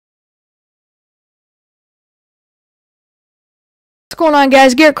going on,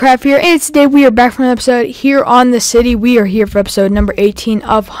 guys? Garrett Craft here, and today we are back from an episode here on the city. We are here for episode number 18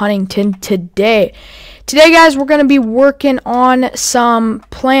 of Huntington today. Today, guys, we're going to be working on some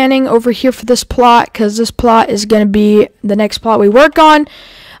planning over here for this plot, because this plot is going to be the next plot we work on.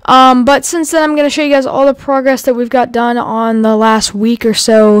 But since then, I'm going to show you guys all the progress that we've got done on the last week or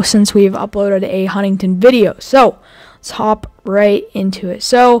so since we've uploaded a Huntington video. So, let's hop right into it.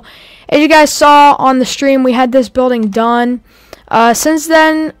 So, as you guys saw on the stream, we had this building done. Since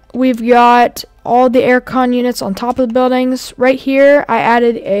then, we've got all the aircon units on top of the buildings. Right here, I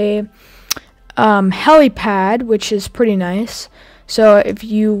added a helipad, which is pretty nice. So if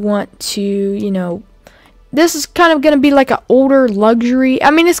you want to, you know, this is kind of going to be like an older luxury.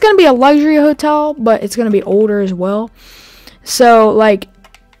 I mean, it's going to be a luxury hotel, but it's going to be older as well. So, like,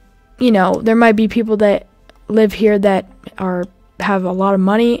 you know, there might be people that live here that have a lot of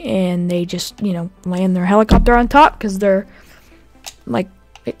money, and they just, you know, land their helicopter on top because they're like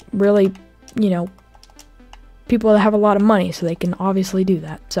really, you know, people that have a lot of money, so they can obviously do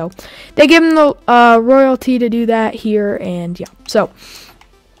that. So they give them the royalty to do that here, and yeah. So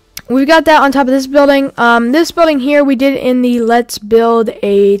we've got that on top of this building. This building here we did in the Let's Build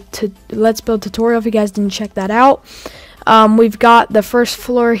tutorial. If you guys didn't check that out, we've got the first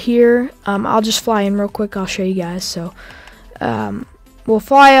floor here. I'll just fly in real quick. I'll show you guys. So we'll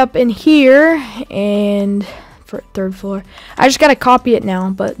fly up in here, and for third floor, I just gotta copy it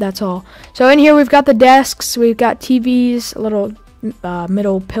now, but that's all. So in here we've got the desks, we've got TVs, a little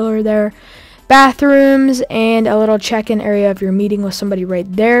middle pillar there, bathrooms, and a little check-in area if you're meeting with somebody right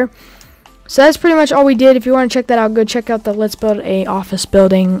there. So that's pretty much all we did. If you want to check that out, go check out the Let's Build a Office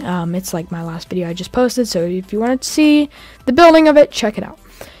Building. It's like my last video I just posted, so if you want to see the building of it, check it out.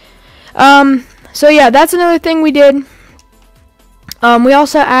 So yeah, that's another thing we did. We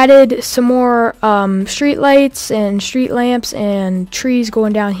also added some more street lights and street lamps and trees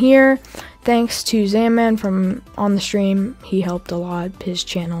going down here. Thanks to Zan from on the stream. He helped a lot. His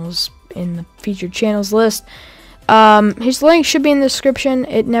channel's in the featured channels list. His link should be in the description.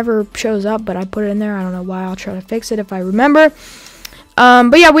 It never shows up, but I put it in there. I don't know why. I'll try to fix it if I remember.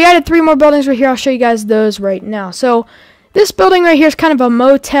 But yeah, we added 3 more buildings right here. I'll show you guys those right now. So this building right here is kind of a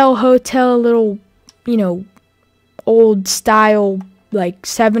motel, hotel, little, you know, old style, like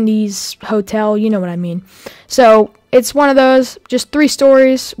 70s hotel, you know what I mean. So it's one of those, just 3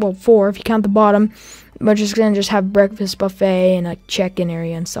 stories, well 4 if you count the bottom. We're just gonna have breakfast buffet and a check-in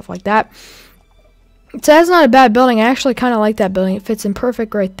area and stuff like that. So that's not a bad building. I actually kind of like that building. It fits in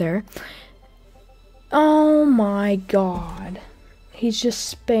perfect right there. Oh my god, he's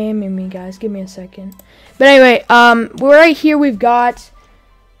just spamming me, guys. Give me a second. But anyway, right here we've got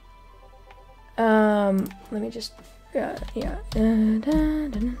let me just yeah.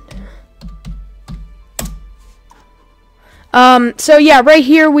 So yeah, right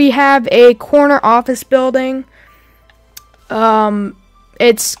here we have a corner office building.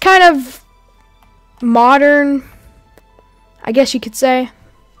 It's kind of modern, I guess you could say.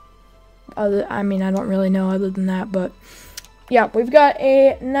 I mean, I don't really know other than that, but yeah, we've got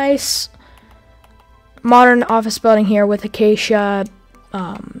a nice modern office building here with acacia,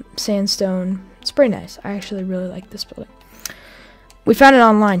 sandstone. It's pretty nice. I actually really like this building. We found it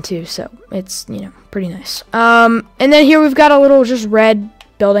online too, so it's, you know, pretty nice. And then here we've got a little just red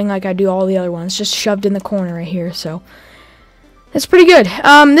building like I do all the other ones, just shoved in the corner right here, so it's pretty good.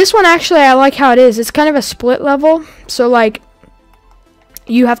 This one actually I like how it is. It's kind of a split level, so like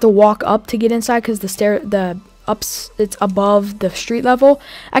you have to walk up to get inside because it's above the street level.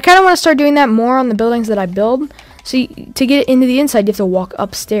 I kind of want to start doing that more on the buildings that I build. So to get into the inside, you have to walk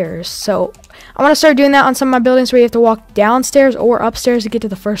upstairs. So I want to start doing that on some of my buildings where you have to walk downstairs or upstairs to get to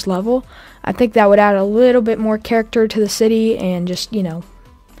the first level. I think that would add a little bit more character to the city and just, you know,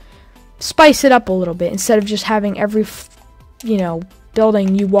 spice it up a little bit instead of just having every, you know,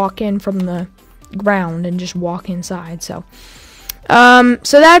 building you walk in from the ground and just walk inside. So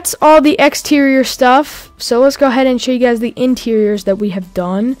that's all the exterior stuff. So let's go ahead and show you guys the interiors that we have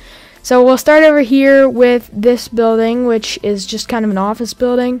done. So we'll start over here with this building, which is just kind of an office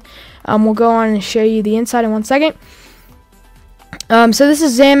building. We'll go on and show you the inside in 1 second. So this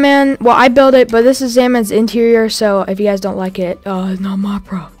is Zan. Well, I built it, but this is Zan's interior. So if you guys don't like it, it's not my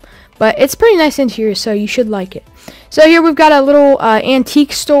problem. But it's pretty nice interior, so you should like it. So here we've got a little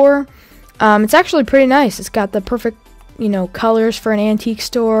antique store. It's actually pretty nice. It's got the perfect, you know, colors for an antique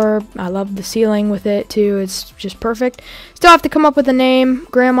store. I love the ceiling with it too. It's just perfect. Still have to come up with a name.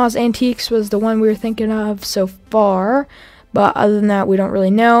 Grandma's Antiques was the one we were thinking of so far, but other than that we don't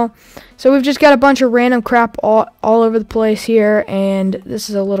really know. So we've just got a bunch of random crap all over the place here, and this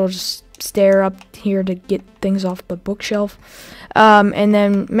is a little just stair up here to get things off the bookshelf. And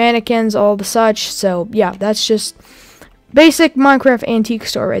then mannequins, all the such. So yeah, that's just basic Minecraft antique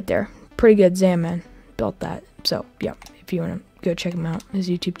store right there. Pretty good. Zan Man built that. So yeah, if you want to go check him out, his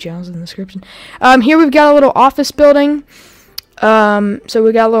YouTube channel's in the description. Here we've got a little office building. So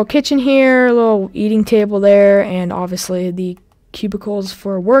we got a little kitchen here, a little eating table there, and obviously the cubicles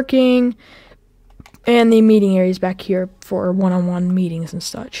for working, and the meeting areas back here for one-on-one meetings and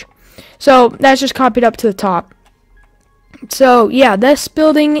such. So that's just copied up to the top. So yeah, this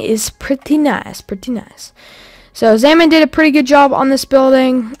building is pretty nice, So Zan Man did a pretty good job on this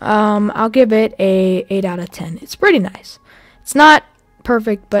building. I'll give it a 8 out of 10. It's pretty nice. It's not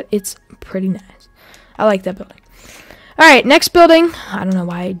perfect, but it's pretty nice. I like that building. Alright, next building. I don't know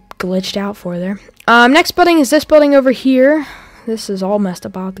why I glitched out for there. Next building is this building over here. This is all messed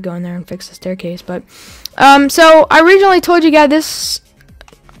up. I'll have to go in there and fix the staircase. But so I originally told you guys this.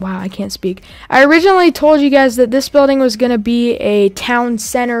 Wow, I can't speak. I originally told you guys that this building was going to be a town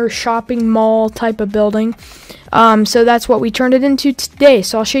center shopping mall type of building. So that's what we turned it into today.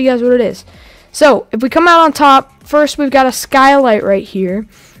 So I'll show you guys what it is. So if we come out on top, first we've got a skylight right here.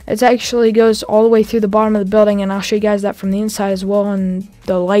 It actually goes all the way through the bottom of the building, and I'll show you guys that from the inside as well, and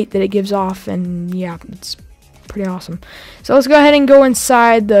the light that it gives off, and yeah, it's pretty awesome. So let's go ahead and go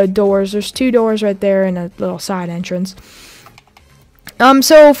inside the doors. There's 2 doors right there and a little side entrance.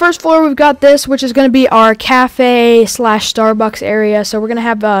 So first floor we've got this, which is going to be our cafe / Starbucks area. So we're going to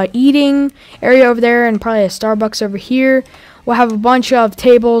have a eating area over there and probably a Starbucks over here. We'll have a bunch of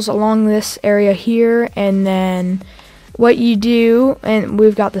tables along this area here, and then what you do, and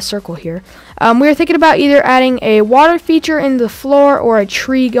we've got the circle here. We were thinking about either adding a water feature in the floor or a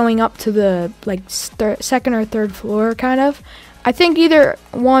tree going up to the like second or third floor kind of. I think either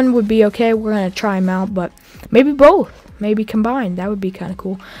one would be okay. We're going to try them out, but maybe both. Maybe combined. That would be kind of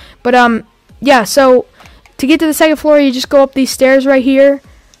cool. But yeah, so to get to the second floor, you just go up these stairs right here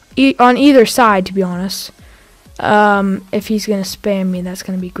on either side, to be honest. If he's going to spam me, that's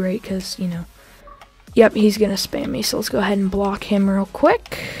going to be great because, you know, yep, he's going to spam me. So let's go ahead and block him real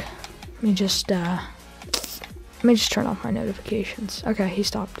quick. Let me just turn off my notifications. Okay, he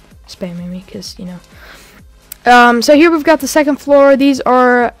stopped spamming me because, you know. So here we've got the second floor. These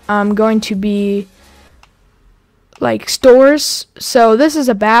are going to be like stores. So this is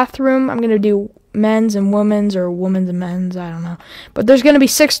a bathroom. I'm going to do men's and women's, or women's and men's, I don't know. But there's going to be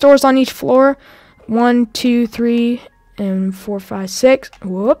 6 stores on each floor. 1, 2, 3, and 4, 5, 6.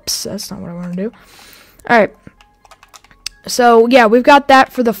 Whoops, that's not what I want to do. Alright. So yeah, we've got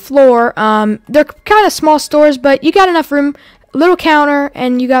that for the floor. They're kind of small stores, but you got enough room. Little counter,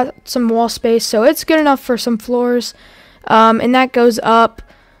 and you got some wall space, so it's good enough for some floors. And that goes up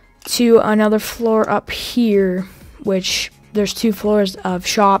to another floor up here, which there's 2 floors of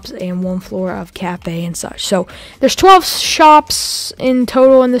shops and 1 floor of cafe and such. So there's 12 shops in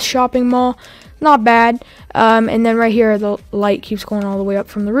total in this shopping mall. Not bad. And then right here, the light keeps going all the way up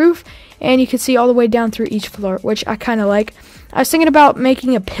from the roof, and you can see all the way down through each floor, which I kind of like. I was thinking about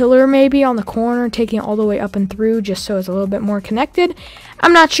making a pillar maybe on the corner, taking it all the way up and through, just so it's a little bit more connected.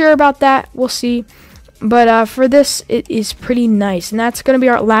 I'm not sure about that. We'll see. But for this, it is pretty nice. And that's going to be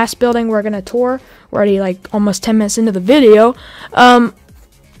our last building we're going to tour. We're already like almost 10 minutes into the video. But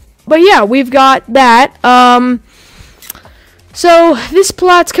yeah, we've got that. So this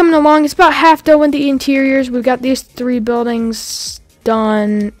plot's coming along. It's about half done with the interiors. We've got these 3 buildings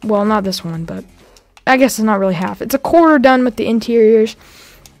done. Well, not this one, but I guess it's not really half. It's a quarter done with the interiors.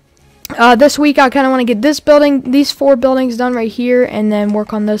 This week I kind of want to get these 4 buildings done right here, and then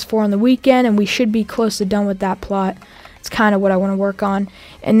work on those 4 on the weekend, and we should be close to done with that plot. It's kind of what I want to work on.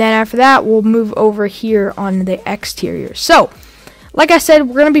 And then after that, we'll move over here on the exterior. So, like I said,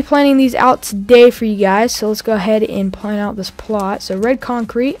 we're going to be planning these out today for you guys. So let's go ahead and plan out this plot. So red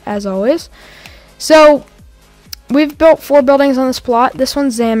concrete, as always. So we've built 4 buildings on this plot. This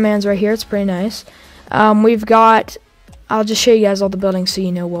one's Zan Man's right here. It's pretty nice. We've got, I'll just show you guys all the buildings so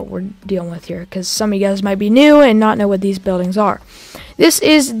you know what we're dealing with here, because some of you guys might be new and not know what these buildings are. This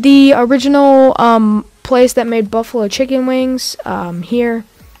is the original place that made buffalo chicken wings here.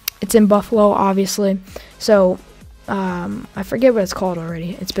 It's in Buffalo, obviously. So I forget what it's called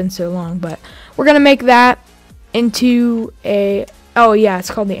already. It's been so long, but we're gonna make that into a, oh yeah, it's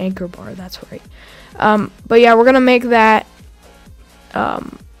called the Anchor Bar. That's right. But yeah, we're gonna make that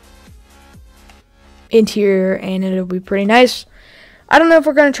interior, and it'll be pretty nice. I don't know if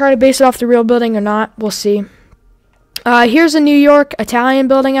we're gonna try to base it off the real building or not. We'll see. Here's a New York Italian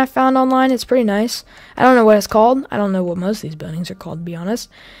building I found online. It's pretty nice. I don't know what it's called. I don't know what most of these buildings are called, to be honest.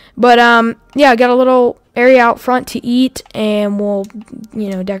 But, yeah, I got a little area out front to eat, and we'll,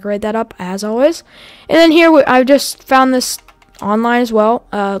 decorate that up, as always. And then here, I just found this online as well,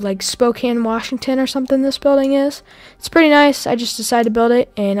 like Spokane, Washington or something this building is. It's pretty nice. I just decided to build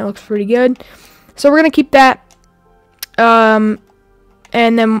it, and it looks pretty good. So we're going to keep that. And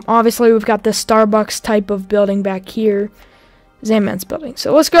then, obviously, we've got this Starbucks type of building back here. Zan Playz building.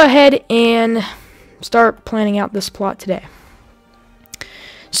 So let's go ahead and start planning out this plot today.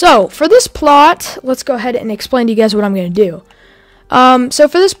 So, for this plot, let's go ahead and explain to you guys what I'm going to do. So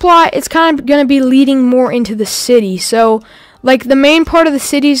for this plot, it's kind of going to be leading more into the city. So, like, the main part of the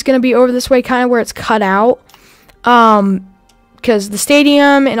city is going to be over this way, kind of where it's cut out. Because the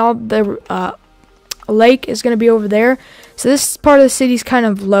stadium and all the lake is going to be over there. So this part of the city is kind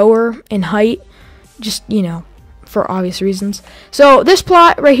of lower in height, just, for obvious reasons. So this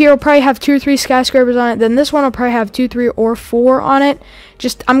plot right here will probably have 2 or 3 skyscrapers on it. Then this one will probably have 2, 3, or 4 on it.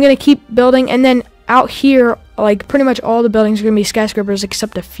 Just, I'm going to keep building. And then out here, like, pretty much all the buildings are going to be skyscrapers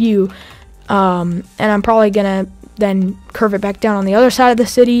except a few. And I'm probably going to then curve it back down on the other side of the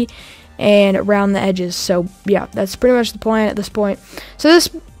city and around the edges. So, yeah, that's pretty much the plan at this point. So this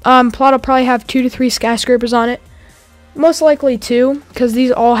plot will probably have 2 to 3 skyscrapers on it. Most likely 2, because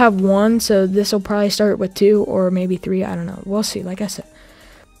these all have 1, so this will probably start with 2 or maybe 3. I don't know. We'll see, like I said.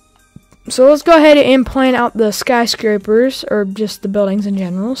 So let's go ahead and plan out the skyscrapers, or just the buildings in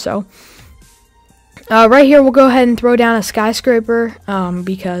general. So right here, we'll go ahead and throw down a skyscraper,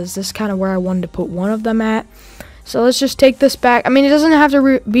 because this is kind of where I wanted to put one of them at. So let's just take this back. I mean, it doesn't have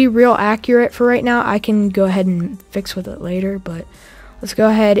to be real accurate for right now. I can go ahead and fix with it later, but let's go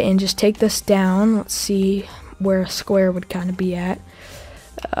ahead and just take this down. Let's see where a square would kind of be at.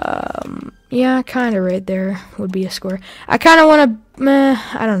 Yeah, kind of right there would be a square. I kind of want to,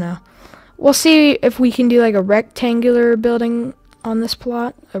 I don't know. We'll see if we can do like a rectangular building on this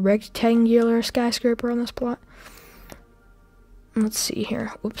plot, a rectangular skyscraper on this plot. Let's see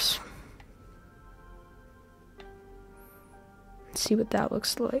here. Whoops. Let's see what that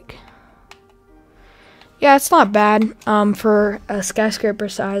looks like. Yeah, it's not bad for a skyscraper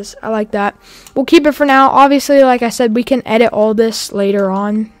size. I like that. We'll keep it for now. Obviously, like I said, we can edit all this later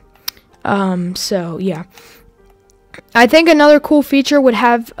on. So, yeah. I think another cool feature would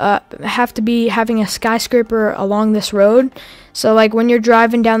have to be having a skyscraper along this road. So, like, when you're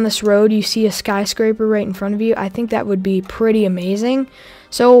driving down this road, you see a skyscraper right in front of you. I think that would be pretty amazing.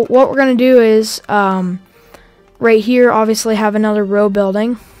 So, what we're going to do is, right here, obviously, have another row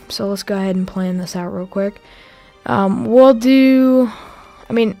building. So let's go ahead and plan this out real quick. We'll do,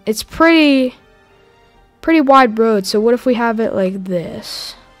 I mean, it's pretty wide road. So what if we have it like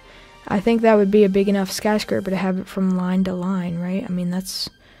this? I think that would be a big enough skyscraper to have it from line to line, right? I mean, that's,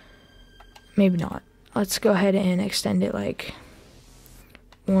 maybe not. Let's go ahead and extend it like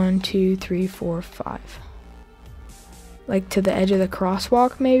 1, 2, 3, 4, 5. Like to the edge of the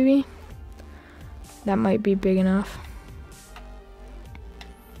crosswalk, maybe. That might be big enough.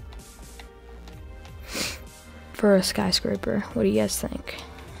 For a skyscraper. What do you guys think?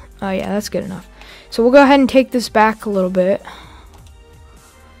 Oh yeah, that's good enough. So we'll go ahead and take this back a little bit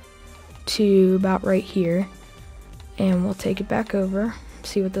to about right here, and we'll take it back over,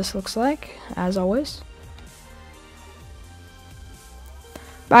 see what this looks like, as always.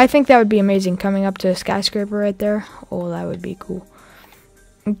 But I think that would be amazing, coming up to a skyscraper right there. Oh, that would be cool.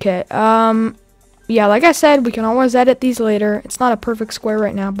 Okay, yeah, like I said, we can always edit these later. It's not a perfect square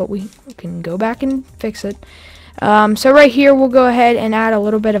right now, but we can go back and fix it. So right here, we'll go ahead and add a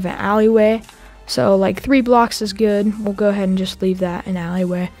little bit of an alleyway. So like 3 blocks is good. We'll go ahead and just leave that an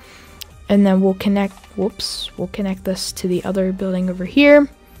alleyway. And then we'll connect, we'll connect this to the other building over here.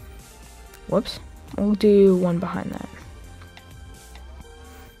 Whoops. We'll do one behind that.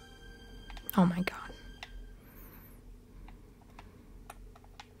 Oh my god.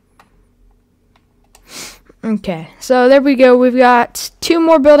 Okay, so there we go. We've got 2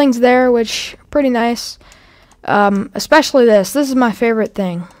 more buildings there, which are pretty nice. Especially this. This is my favorite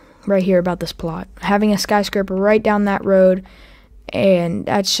thing right here about this plot. Having a skyscraper right down that road, and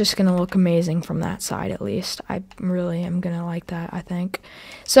that's just going to look amazing from that side at least. I really am going to like that, I think.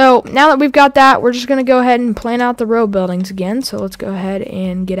 So now that we've got that, we're just going to go ahead and plan out the row buildings again. So let's go ahead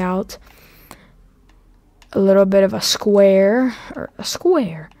and get out a little bit of a square, or a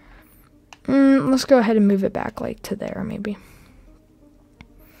square. Let's go ahead and move it back like to there, maybe.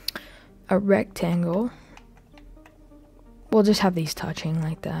 A rectangle. We'll just have these touching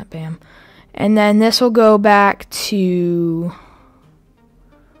like that, bam. And then this will go back to,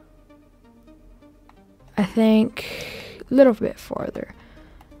 I think a little bit farther.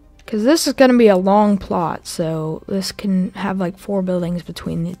 Because this is going to be a long plot, so this can have like 4 buildings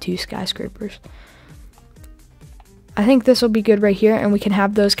between the 2 skyscrapers. I think this will be good right here, and we can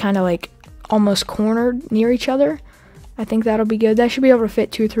have those kind of like almost cornered near each other. I think that'll be good. That should be able to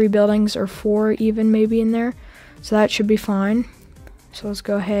fit 2 or 3 buildings, or 4 even maybe in there. So that should be fine. So let's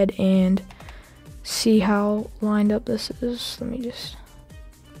go ahead and see how lined up this is. Let me just,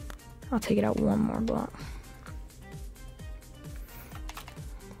 I'll take it out 1 more block.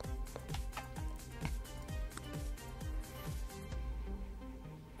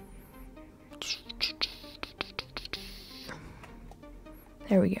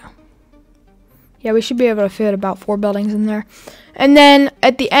 There we go. Yeah, we should be able to fit about 4 buildings in there. And then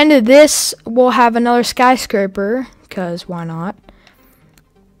at the end of this, we'll have another skyscraper, because why not?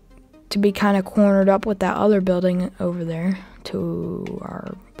 To be kind of cornered up with that other building over there to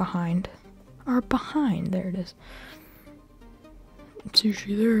our behind. Our behind, there it is.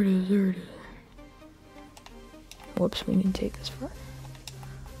 Sushi, there it is, there it is. Whoops, we need to take this far.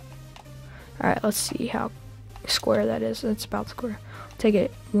 Alright, let's see how square that is. That's about square. Take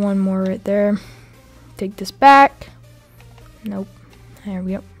it 1 more right there. Take this back. Nope. There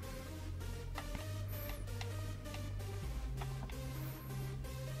we go.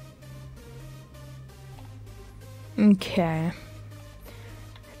 Okay.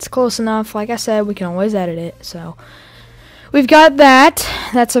 It's close enough. Like I said, we can always edit it. So we've got that.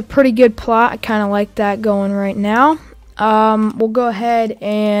 That's a pretty good plot. I kind of like that going right now. We'll go ahead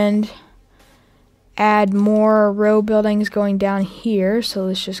and add more row buildings going down here. So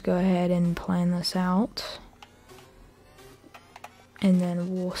let's just go ahead and plan this out. And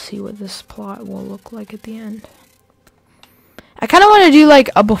then we'll see what this plot will look like at the end. I kind of want to do like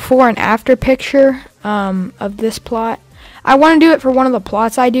a before and after picture of this plot. I want to do it for one of the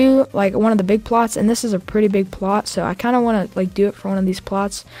plots I do, like one of the big plots, and this is a pretty big plot, so I kind of want to like do it for one of these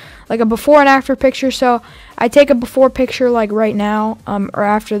plots, like a before and after picture. So I take a before picture like right now, or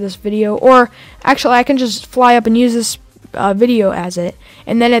after this video, or actually I can just fly up and use this video as it,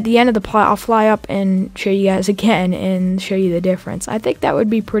 and then at the end of the plot I'll fly up and show you guys again and show you the difference. I think that would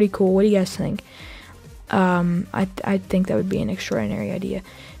be pretty cool. What do you guys think? I think that would be an extraordinary idea.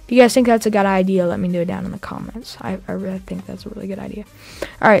 If you guys think that's a good idea, let me know down in the comments. I really think that's a really good idea.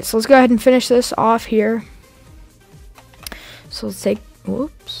 Alright, so let's go ahead and finish this off here. So let's take,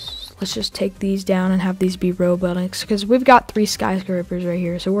 whoops, let's just take these down and have these be row buildings, because we've got 3 skyscrapers right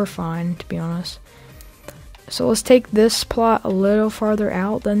here, so we're fine, to be honest. So let's take this plot a little farther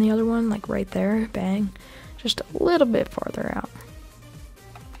out than the other one, like right there, bang. Just a little bit farther out.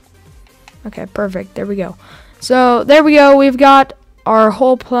 Okay, perfect, there we go. So there we go, we've got our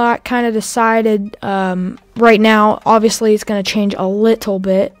whole plot kind of decided right now. Obviously it's going to change a little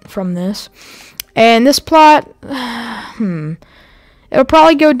bit from this, and this plot it'll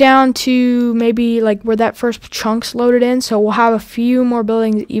probably go down to maybe like where that first chunk's loaded in, so we'll have a few more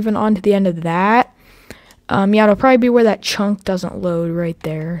buildings even on to the end of that. Yeah, it'll probably be where that chunk doesn't load right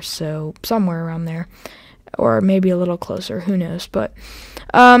there, so somewhere around there, or maybe a little closer, who knows. But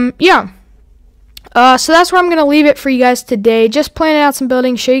yeah, so that's where I'm going to leave it for you guys today. Just planning out some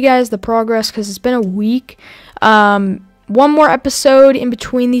buildings, show you guys the progress, because it's been a week. One more episode in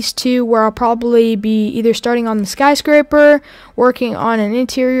between these two where I'll probably be either starting on the skyscraper, working on an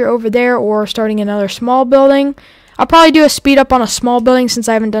interior over there, or starting another small building. I'll probably do a speed up on a small building since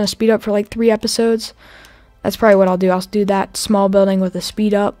I haven't done a speed up for like 3 episodes. That's probably what I'll do. I'll do that small building with a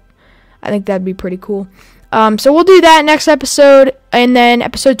speed up. I think that'd be pretty cool. So we'll do that next episode, and then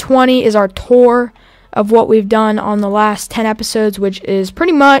episode 20 is our tour of what we've done on the last 10 episodes, which is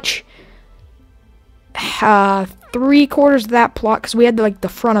pretty much 3/4 of that plot, because we had like the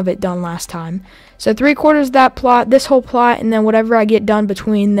front of it done last time. So 3/4 of that plot, this whole plot, and then whatever I get done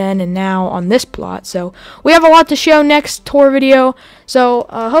between then and now on this plot. So we have a lot to show next tour video. So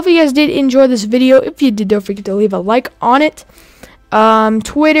hopefully you guys did enjoy this video. If you did, don't forget to leave a like on it.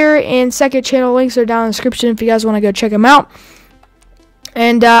 Twitter and second channel links are down in the description if you guys want to go check them out.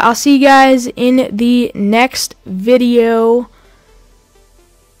 And I'll see you guys in the next video.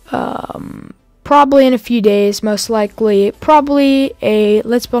 Probably in a few days, most likely. Probably a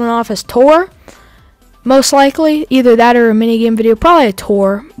Let's Build an Office tour. Most likely. Either that or a minigame video. Probably a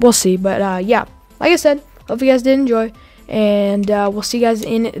tour. We'll see. But yeah, like I said, hope you guys did enjoy. And we'll see you guys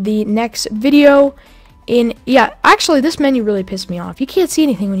in the next video. Yeah, actually, this menu really pissed me off. You can't see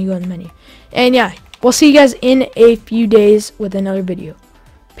anything when you go in the menu. And yeah, we'll see you guys in a few days with another video.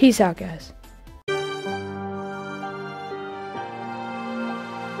 Peace out, guys.